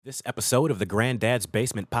This episode of the Granddad's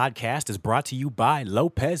Basement podcast is brought to you by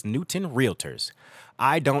Lopez Newton Realtors.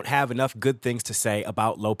 I don't have enough good things to say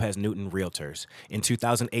about Lopez Newton Realtors. In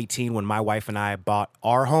 2018, when my wife and I bought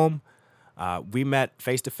our home, we met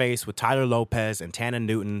face-to-face with Tyler Lopez and Tana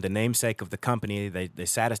Newton, the namesake of the company. They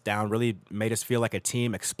sat us down, really made us feel like a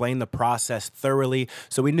team, explained the process thoroughly,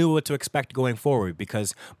 so we knew what to expect going forward,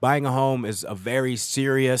 because buying a home is a very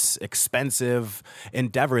serious, expensive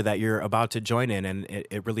endeavor that you're about to join in, and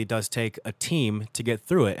it really does take a team to get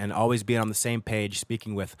through it, and always being on the same page,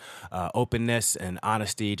 speaking with openness and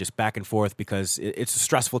honesty, just back and forth, because it's a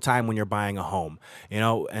stressful time when you're buying a home,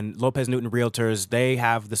 and Lopez Newton Realtors, they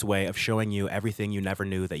have this way of showing you everything you never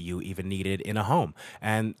knew that you even needed in a home.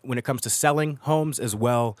 And when it comes to selling homes as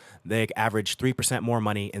well, they average 3% more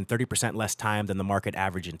money and 30% less time than the market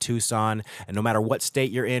average in Tucson. And no matter what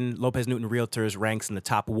state you're in, Lopez Newton Realtors ranks in the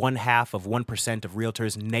top 0.5% of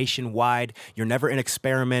realtors nationwide. You're never an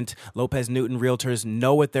experiment. Lopez Newton Realtors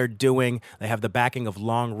know what they're doing. They have the backing of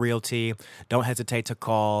Long Realty. Don't hesitate to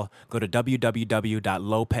call. Go to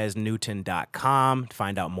www.lopeznewton.com to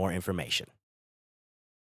find out more information.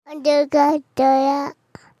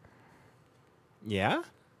 Yeah?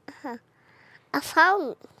 A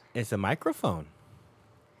phone. It's a microphone.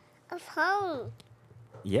 A phone.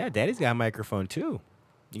 Yeah, Daddy's got a microphone too.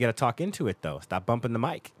 You got to talk into it though. Stop bumping the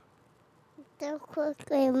mic. Don't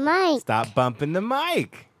quickly mic. Stop bumping the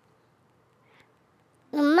mic.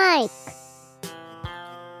 The mic.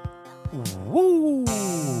 Woo!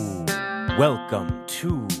 Welcome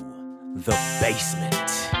to the basement.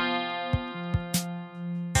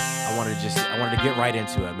 I wanted to get right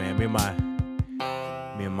into it, man. Me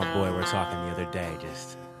and my boy were talking the other day,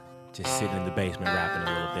 just sitting in the basement rapping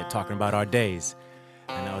a little bit, talking about our days.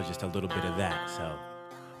 And that was just a little bit of that.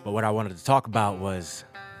 But what I wanted to talk about was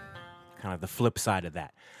kind of the flip side of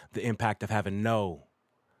that, the impact of having no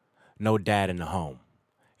dad in the home.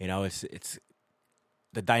 It's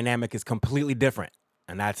the dynamic is completely different,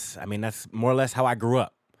 and that's more or less how I grew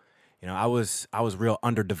up. I was real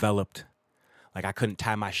underdeveloped. Like, I couldn't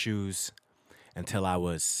tie my shoes until it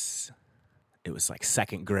was like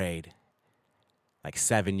second grade, like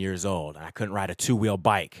 7 years old. And I couldn't ride a two-wheel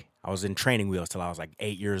bike. I was in training wheels till I was like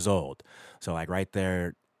 8 years old. So like right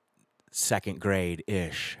there, second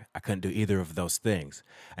grade-ish, I couldn't do either of those things.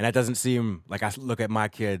 And that doesn't seem like, I look at my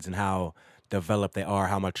kids and how developed they are,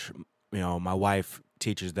 how much, my wife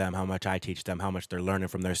teaches them, how much I teach them, how much they're learning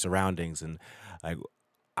from their surroundings. And like,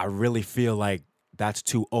 I really feel like that's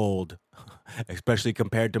too old, especially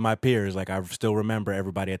compared to my peers. Like, I still remember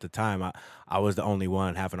everybody at the time. I was the only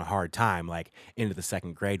one having a hard time, like, into the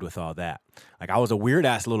second grade with all that. Like, I was a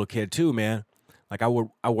weird-ass little kid, too, man. Like, I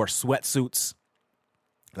wore sweatsuits,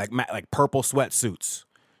 like purple sweatsuits,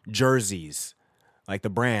 jerseys, like the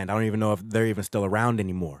brand. I don't even know if they're even still around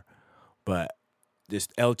anymore. But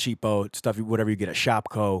just El Cheapo stuff, whatever you get at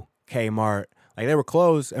Shopko, Kmart. Like, they were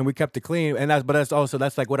clothes, and we kept it clean. And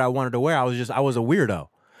that's like what I wanted to wear. I was a weirdo.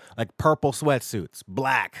 Like, purple sweatsuits,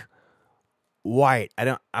 black, white. I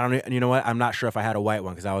don't. You know what? I'm not sure if I had a white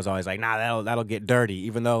one, because I was always like, nah, that'll get dirty.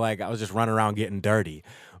 Even though, like, I was just running around getting dirty.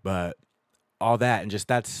 But all that, and just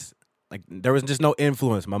that's like, there was just no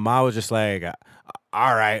influence. My mom was just like,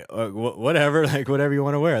 all right, whatever, like, whatever you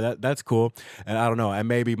want to wear, that's cool. And I don't know, and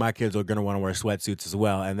maybe my kids are gonna want to wear sweatsuits as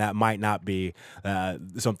well, and that might not be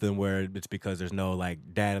something where it's because there's no, like,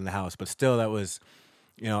 dad in the house. But still, that was,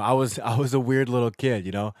 I was a weird little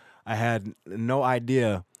kid. I had no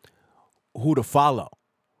idea who to follow.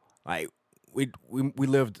 Like, we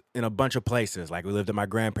lived in a bunch of places. Like, we lived at my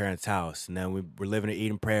grandparents' house, and then we were living in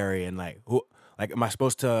Eden Prairie. And like, am I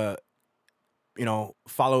supposed to,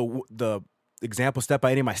 follow the example step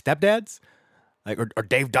by any of my stepdads, like, or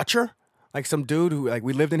Dave Dutcher, like some dude who, like,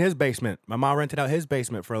 we lived in his basement. My mom rented out his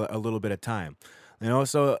basement for a little bit of time,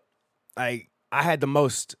 So, like, I had the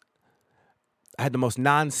most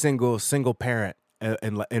single parent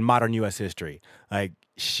in modern U.S. history. Like,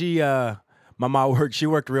 my mom she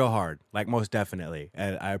worked real hard, like, most definitely,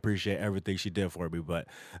 and I appreciate everything she did for me. But,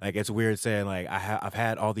 like, it's weird saying, like, I've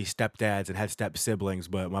had all these stepdads and had step siblings,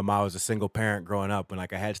 but my mom was a single parent growing up, and,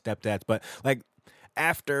 like, I had stepdads. But, like,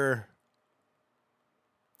 after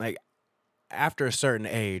a certain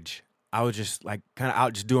age, I was just, like, kind of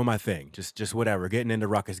out just doing my thing, just whatever, getting into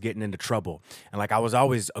ruckus, getting into trouble. And, like, I was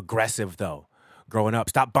always aggressive, though, growing up.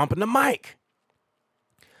 Stop bumping the mic.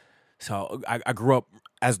 So I grew up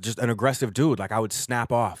as just an aggressive dude. Like, I would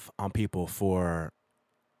snap off on people for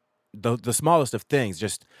the smallest of things.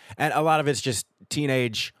 And a lot of it's just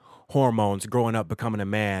teenage hormones, growing up, becoming a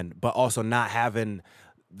man, but also not having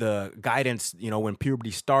the guidance, when puberty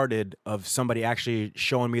started, of somebody actually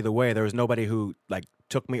showing me the way. There was nobody who, like,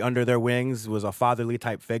 took me under their wings, was a fatherly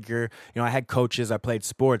type figure. I had coaches, I played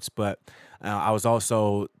sports, but I was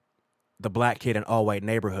also the black kid in all white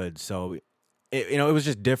neighborhoods. So it was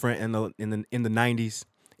just different in the 90s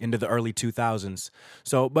into the early 2000s.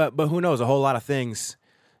 So but who knows, a whole lot of things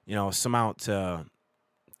surmount to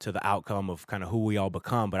the outcome of kind of who we all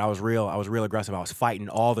become. But I was real aggressive. I was fighting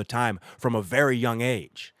all the time from a very young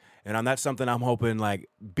age. And that's something I'm hoping, like,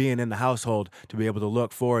 being in the household, to be able to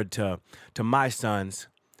look forward to my sons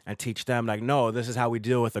and teach them, like, no, this is how we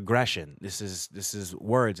deal with aggression. This is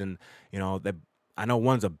words. And I know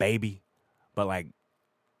one's a baby, but like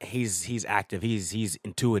he's active. He's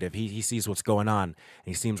intuitive. He sees what's going on. And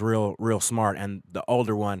he seems real smart. And the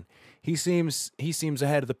older one, he seems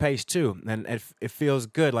ahead of the pace too. And it feels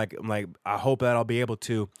good. Like I hope that I'll be able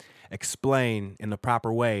to explain in the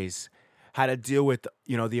proper ways how to deal with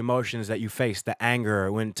the emotions that you face, the anger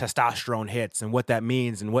when testosterone hits, and what that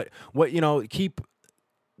means, and what keep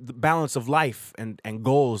the balance of life and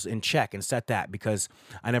goals in check and set that, because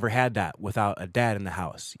I never had that without a dad in the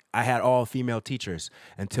house. I had all female teachers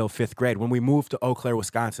until 5th grade. When we moved to Eau Claire,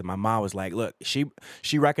 Wisconsin, my mom was like, look, she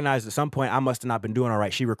recognized at some point I must have not been doing all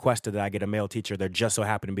right. She requested that I get a male teacher. There just so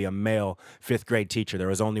happened to be a male 5th grade teacher. There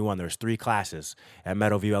was only one. There was 3 classes at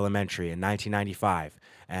Meadowview Elementary in 1995.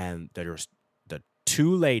 And there was the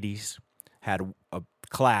 2 ladies had a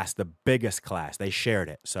class, the biggest class. They shared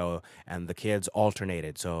it. So, and the kids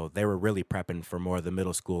alternated. So they were really prepping for more of the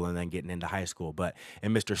middle school and then getting into high school. But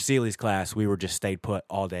in Mr. Seeley's class, we were just stayed put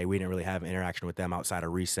all day. We didn't really have interaction with them outside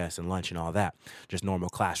of recess and lunch and all that. Just normal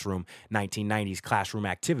classroom, 1990s classroom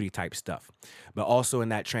activity type stuff. But also in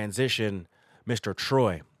that transition, Mr.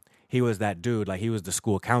 Troy, he was that dude. Like, he was the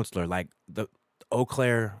school counselor. Like, the Eau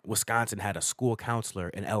Claire, Wisconsin had a school counselor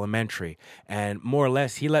in elementary, and more or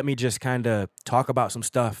less he let me just kind of talk about some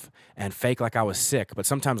stuff and fake like I was sick. But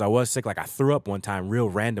sometimes I was sick. Like, I threw up one time real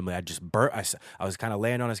randomly. I just burped. I was kind of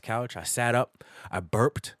laying on his couch. I sat up, I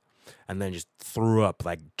burped, and then just threw up,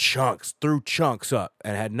 like threw chunks up,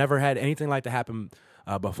 and had never had anything like that happen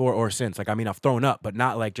before or since. Like, I mean, I've thrown up, but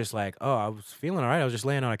not like just like, oh, I was feeling all right. I was just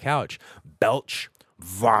laying on a couch, belch,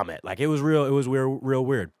 vomit. Like, it was real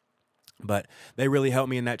weird. But they really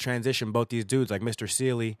helped me in that transition. Both these dudes, like Mr.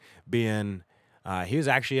 Seeley being, he was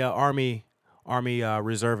actually an Army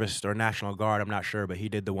reservist or National Guard. I'm not sure, but he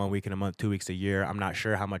did the 1 week in a month, 2 weeks a year. I'm not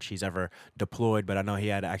sure how much he's ever deployed, but I know he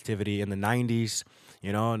had activity in the 90s,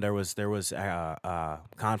 and there was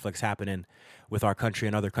conflicts happening with our country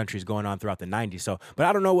and other countries going on throughout the 90s. So, but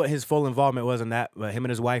I don't know what his full involvement was in that, but him and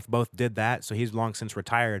his wife both did that. So he's long since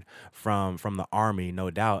retired from the Army, no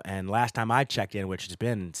doubt. And last time I checked in, which has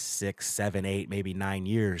been 6, 7, 8, maybe 9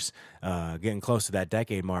 years, getting close to that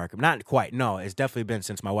decade mark. Not quite, no. It's definitely been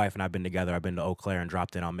since my wife and I've been together. I've been to Eau Claire and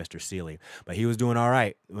dropped in on Mr. Seeley. But he was doing all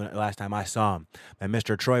right last time I saw him. And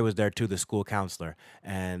Mr. Troy was there too, the school counselor.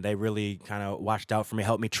 And they really kind of watched out for me,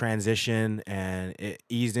 helped me transition, and it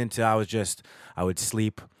eased into, I would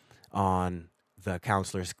sleep on the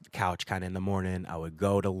counselor's couch kind of in the morning. I would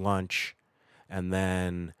go to lunch and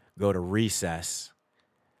then go to recess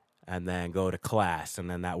and then go to class. And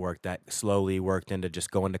then that slowly worked into just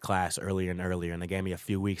going to class earlier and earlier. And they gave me a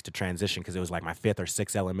few weeks to transition because it was like my 5th or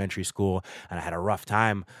 6th elementary school. And I had a rough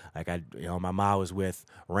time. Like, my mom was with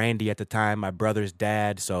Randy at the time, my brother's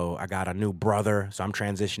dad. So I got a new brother. So I'm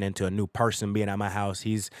transitioning to a new person being at my house.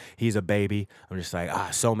 He's a baby. I'm just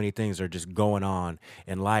like, so many things are just going on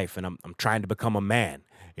in life. And I'm trying to become a man,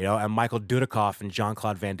 and Michael Dudikoff and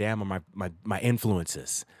Jean-Claude Van Damme are my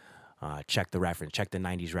influences. Check the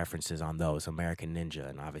 90s references on those, American Ninja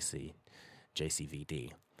and obviously JCVD.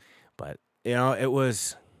 But,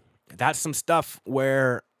 that's some stuff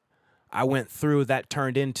where I went through that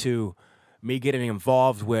turned into me getting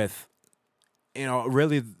involved with,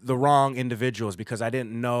 really the wrong individuals because I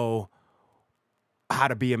didn't know how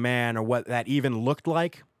to be a man or what that even looked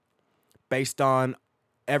like based on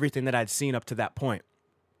everything that I'd seen up to that point.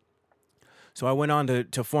 So I went on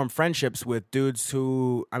to form friendships with dudes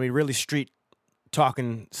who, really street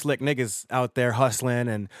talking slick niggas out there hustling,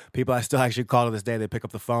 and people I still actually call to this day. They pick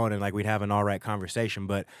up the phone and like we'd have an all right conversation,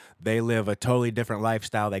 but they live a totally different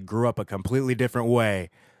lifestyle. They grew up a completely different way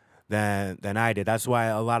than I did. That's why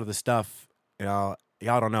a lot of the stuff, y'all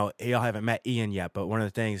don't know, y'all haven't met Ian yet, but one of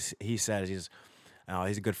the things he says, he's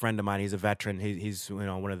a good friend of mine. He's a veteran. He's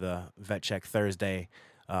one of the Vet Check Thursday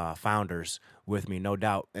founders with me, no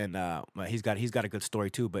doubt, and he's got a good story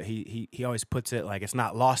too. But he always puts it like it's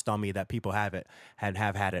not lost on me that people have it and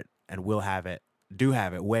have had it and will have it, do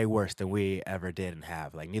have it way worse than we ever did and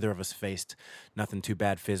have. Like, neither of us faced nothing too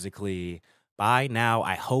bad physically. By now,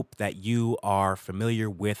 I hope that you are familiar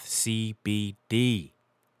with CBD.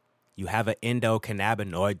 You have an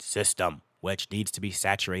endocannabinoid system, which needs to be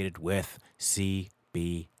saturated with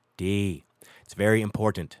CBD. It's very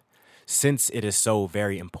important. Since it is so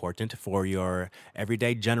very important for your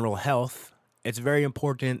everyday general health, it's very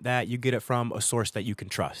important that you get it from a source that you can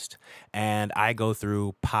trust. And I go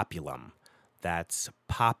through Populum. That's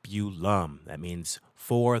Populum. That means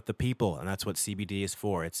for the people, and that's what CBD is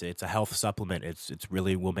for. It's a health supplement. It's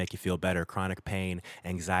really will make you feel better. Chronic pain,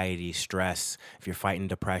 anxiety, stress. If you're fighting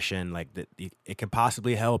depression, like it can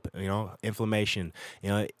possibly help. Inflammation.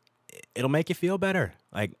 It'll make you feel better.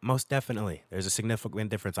 Like, most definitely. There's a significant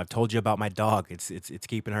difference. I've told you about my dog. It's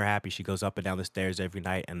keeping her happy. She goes up and down the stairs every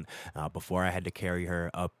night, and before I had to carry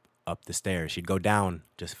her up the stairs. She'd go down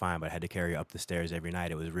just fine, but I had to carry her up the stairs every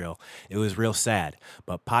night. It was real sad.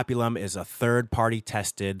 But Populum is a third party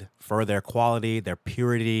tested for their quality, their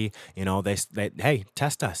purity. They hey,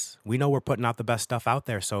 test us. We know we're putting out the best stuff out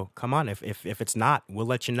there. So come on, if it's not, we'll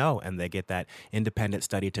let you know. And they get that independent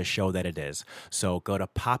study to show that it is. So go to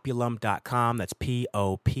populum.com. That's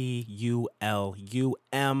POPULUM,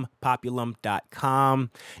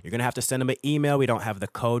 populum.com. You're going to have to send them an email. We don't have the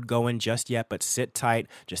code going just yet, but sit tight.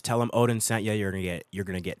 Just tell them Odin sent you. You're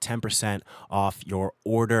going to get 10% off your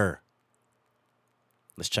order.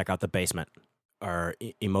 Let's check out the basement. Our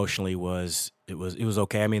emotionally was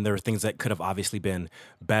okay. I mean, there were things that could have obviously been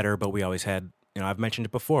better, but we always had, I've mentioned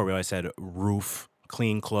it before. We always had roof,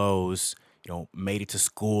 clean clothes, made it to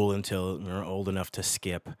school until you're old enough to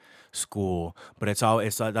skip school. But that's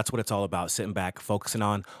what it's all about, sitting back, focusing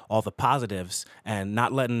on all the positives and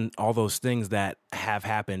not letting all those things that have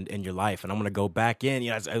happened in your life. And I'm going to go back in,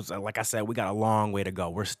 like I said, we got a long way to go.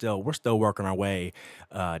 We're still working our way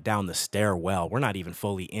down the stairwell. We're not even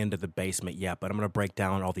fully into the basement yet, but I'm going to break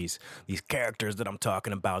down all these characters that I'm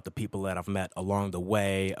talking about, the people that I've met along the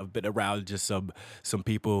way. I've been around just some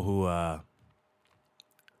people who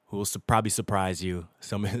will probably surprise you.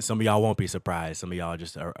 Some of y'all won't be surprised. Some of y'all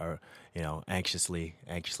just are anxiously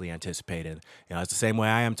anticipated. It's the same way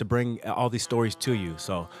I am to bring all these stories to you.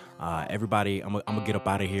 So everybody, I'm gonna get up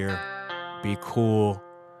out of here. Be cool.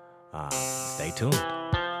 Stay tuned.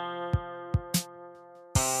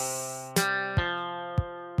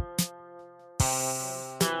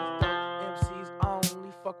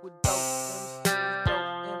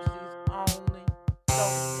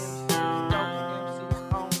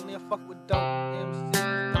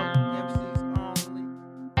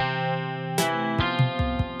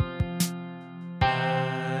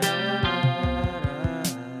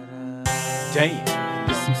 Damn,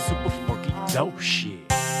 this some super funky dope shit.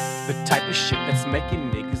 The type of shit that's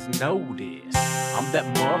making niggas know this. I'm that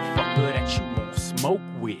motherfucker that you won't smoke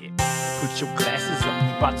with. Put your glasses up, you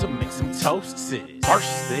about to make some toasts.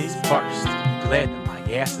 First things first, I'm glad that my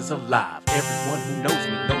ass is alive. Everyone who knows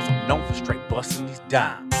me knows I'm known for straight busting these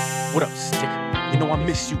dimes. What up, sticker? I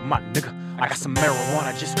miss you, my nigga. I got some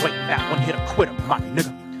marijuana just waiting out, one hit a quitter, my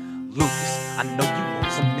nigga. Lucas, I know you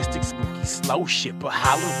want some mystic, spooky, slow shit, but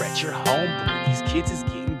holler at your homeboy. These kids is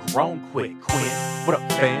getting grown quick. Quinn, what up,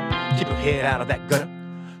 fam? Keep your head out of that gutter.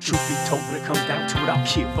 Truth be told, when it comes down to it, I'll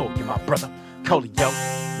kill for you, my brother. Colio,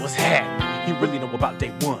 what's happening? He really know about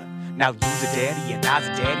day one. Now you's a daddy and I's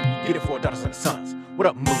a daddy. We get it for our daughters and sons. What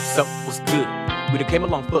up, Muso? What's good? We done came a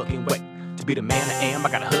long fucking way. To be the man I am, I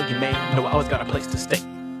gotta hug you, man. I always got a place to stay.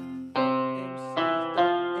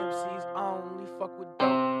 MCs only fuck with dope.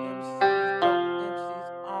 MCs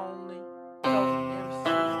only. MCs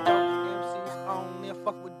only. I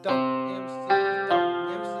fuck with dope.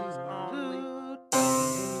 MCs only.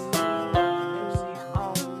 MCs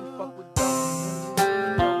only. Fuck with dope.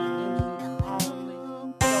 MCs only.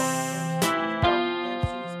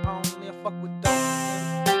 MCs only. I fuck with dope.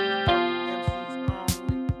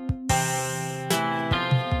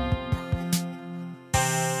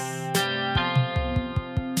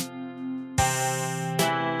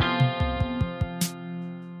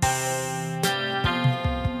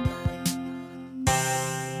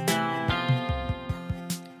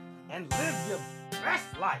 And live your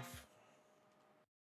best life.